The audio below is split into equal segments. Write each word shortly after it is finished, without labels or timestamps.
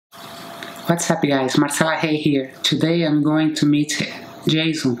What's up guys, Marcella here. Today I'm going to meet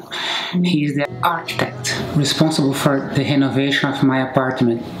Jason. He is the architect responsible for the renovation of my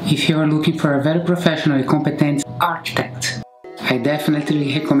apartment. If you are looking for a very professional and competent architect, I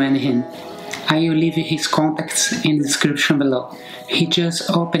definitely recommend him. I will leave his contacts in the description below. He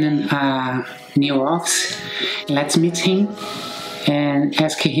just opened a new office. Let's meet him and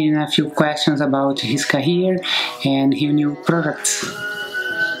ask him a few questions about his career and his new products.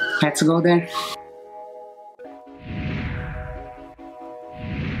 Let's go there.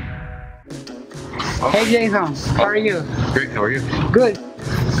 Hey Jason, how are you? Great, how are you? Good.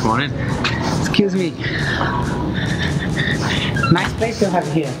 Come on in. Excuse me. Nice place you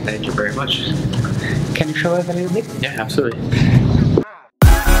have here. Thank you very much. Can you show us a little bit? Yeah, absolutely.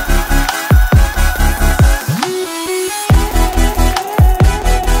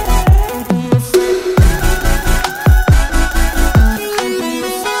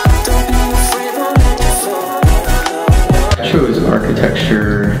 I chose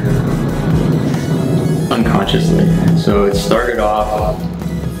architecture unconsciously. So it started off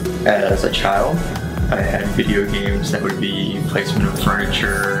as a child. I had video games that would be placement of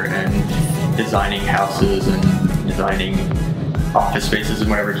furniture and designing houses and designing office spaces and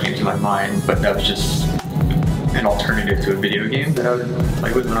whatever came to my mind, but that was just an alternative to a video game that I would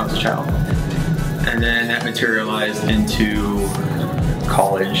play with when I was a child. And then that materialized into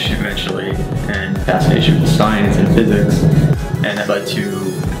college eventually, and fascination with science and physics, and that led to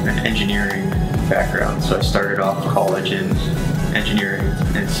an engineering background. So I started off college in engineering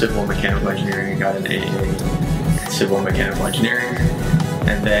and civil mechanical engineering, got an AA in civil mechanical engineering,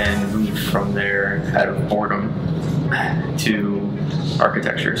 and then moved from there out of boredom to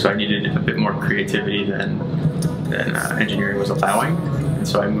architecture. So I needed a bit more creativity than engineering was allowing, and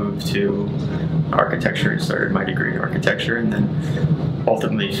so I moved to architecture and started my degree in architecture, and then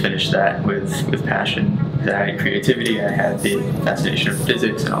ultimately finished that with passion. I had creativity, I had the fascination of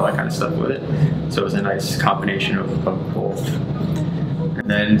physics and all that kind of stuff with it. So it was a nice combination of both. And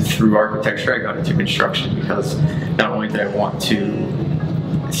then through architecture I got into construction because not only did I want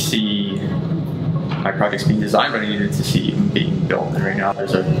to see my projects being designed, but I needed to see them being built. And right now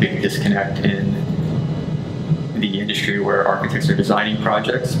there's a big disconnect in the industry where architects are designing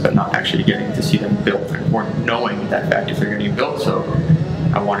projects but not actually getting to see them built or knowing that fact if they're getting built. So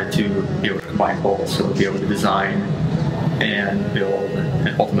I wanted to be able to combine both, so be able to design and build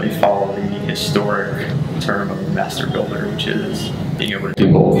and ultimately follow the historic term of master builder, which is being able to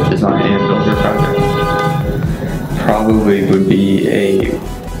do both design and build your project. Probably would be a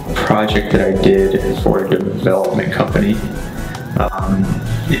project that I did for a development company.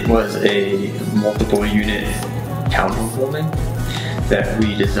 It was a multiple unit townhome building that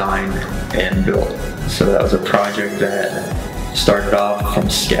we designed and built. So that was a project that started off from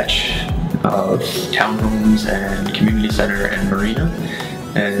sketch of townhomes and community center and marina,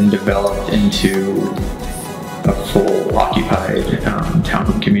 and developed into a full occupied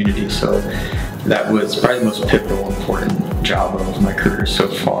townhome community. So that was probably the most pivotal, important job of my career so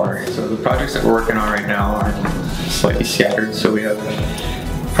far. So the projects that we're working on right now are slightly scattered. So we have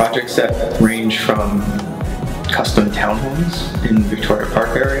projects that range from custom townhomes in Victoria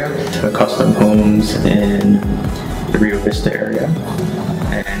Park area to custom homes in the Rio Vista area.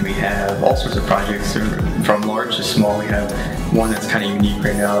 And we have all sorts of projects from large to small. We have one that's kind of unique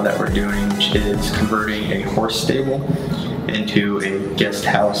right now that we're doing, which is converting a horse stable into a guest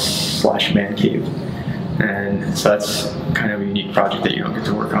house slash man cave. And so that's kind of a unique project that you don't get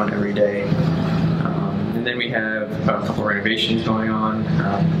to work on every day. And then we have a couple of renovations going on.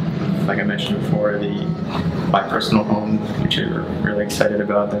 Like I mentioned before, my personal home, which we're really excited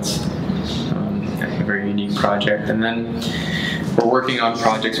about. That's a very unique project. And then we're working on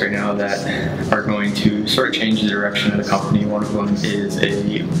projects right now that are going to sort of change the direction of the company. One of them is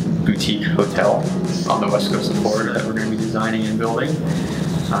a boutique hotel on the west coast of Florida that we're going to be designing and building.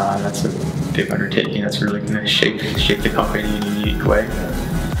 That's a big undertaking that's really going to shape the company in a unique way.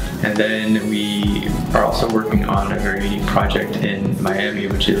 And then we are also working on a very unique project in Miami,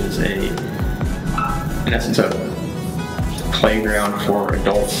 which is in essence a playground for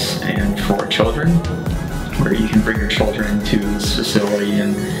adults and for children, where you can bring your children to this facility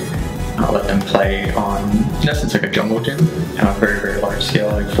and let them play on, in essence, like a jumbo gym on a very, very large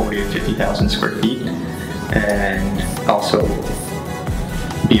scale, like 40 to 50,000 square feet, and also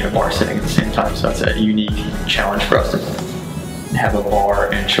be in a bar setting at the same time. So that's a unique challenge for us to have a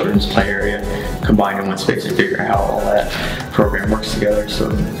bar and children's play area combined in one space and figure out how all that program works together. So,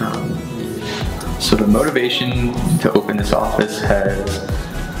 so the motivation to open this office has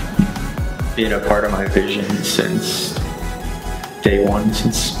been a part of my vision since day one,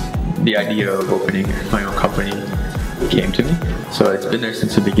 since the idea of opening my own company came to me. So it's been there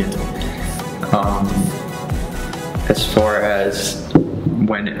since the beginning. As far as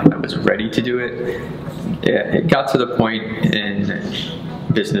when I was ready to do it, it got to the point in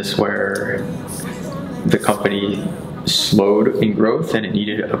business where the company slowed in growth and it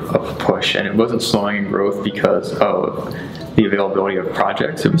needed a push, and it wasn't slowing in growth because of the availability of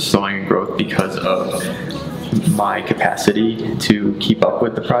projects. It was slowing in growth because of my capacity to keep up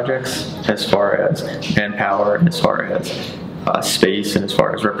with the projects, as far as manpower, and as far as space, and as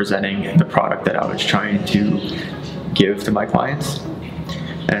far as representing the product that I was trying to give to my clients.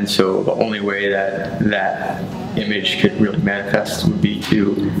 And so the only way that that image could really manifest would be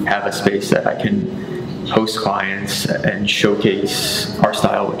to have a space that I can host clients and showcase our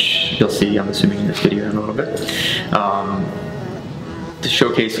style, which you'll see, I'm assuming, in this video in a little bit. To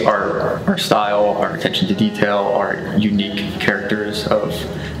showcase our style, our attention to detail, our unique characters of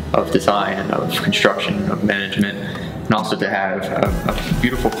design, of construction, of management, and also to have a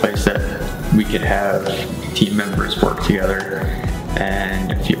beautiful place that we could have team members work together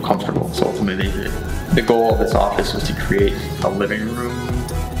and feel comfortable. So ultimately, the goal of this office was to create a living room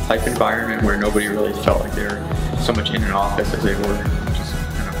type environment where nobody really felt like they were so much in an office as they were just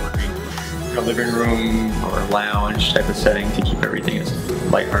kind of working in a living room or a lounge type of setting, to keep everything as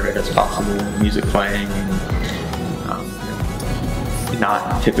lighthearted as possible, music playing, and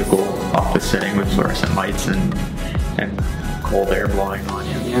not typical office setting with fluorescent lights and cold air blowing on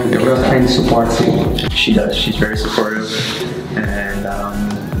you. Yeah, your girlfriend supports you. She does. She's very supportive and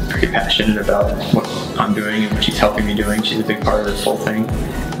very passionate about what I'm doing and what she's helping me doing. She's a big part of this whole thing,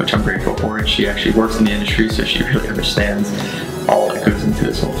 which I'm grateful for. And she actually works in the industry, so she really understands all that goes into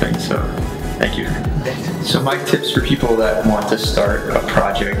this whole thing. So thank you. So my tips for people that want to start a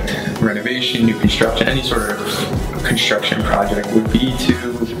project, renovation, new construction, any sort of construction project, would be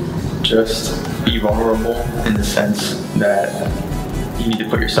to just be vulnerable, in the sense that you need to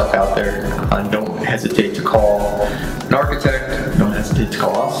put yourself out there. Don't hesitate to call an architect, don't hesitate to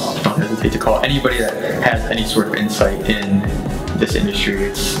call us, don't hesitate to call anybody that has any sort of insight in this industry.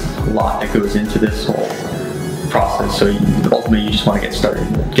 It's a lot that goes into this whole process, so ultimately you just want to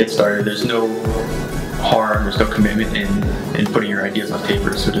get started. There's no harm, there's no commitment in putting your ideas on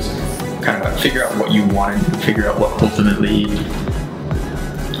paper, so just kind of figure out what you want and figure out what ultimately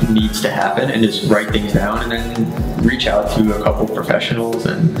needs to happen, and just write things down, and then reach out to a couple of professionals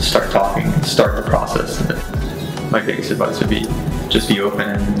and start talking and start the process. My biggest advice would be just be open,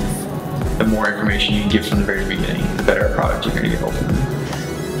 and the more information you can give from the very beginning, the better product you're going to get ultimately.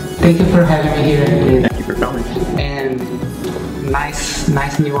 Thank you for having me here. Thank you for coming. And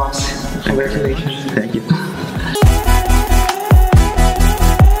nice new office. Congratulations. Thank you.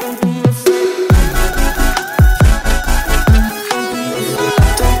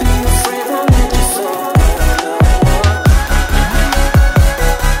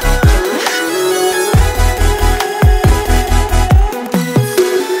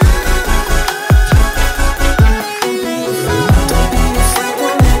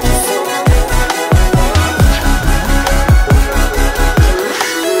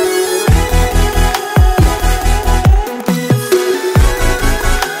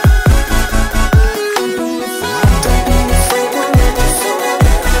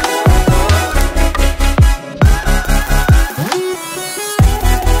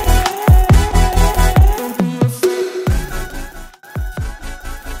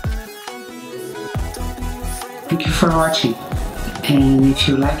 Thank you for watching, and if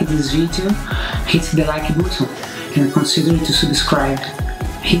you like this video, hit the like button and consider to subscribe.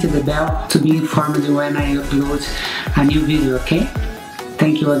 Hit the bell to be informed when I upload a new video, okay?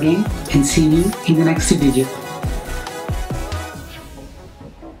 Thank you again, and see you in the next video.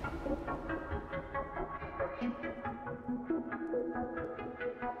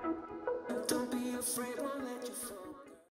 Don't be afraid, won't let you fall.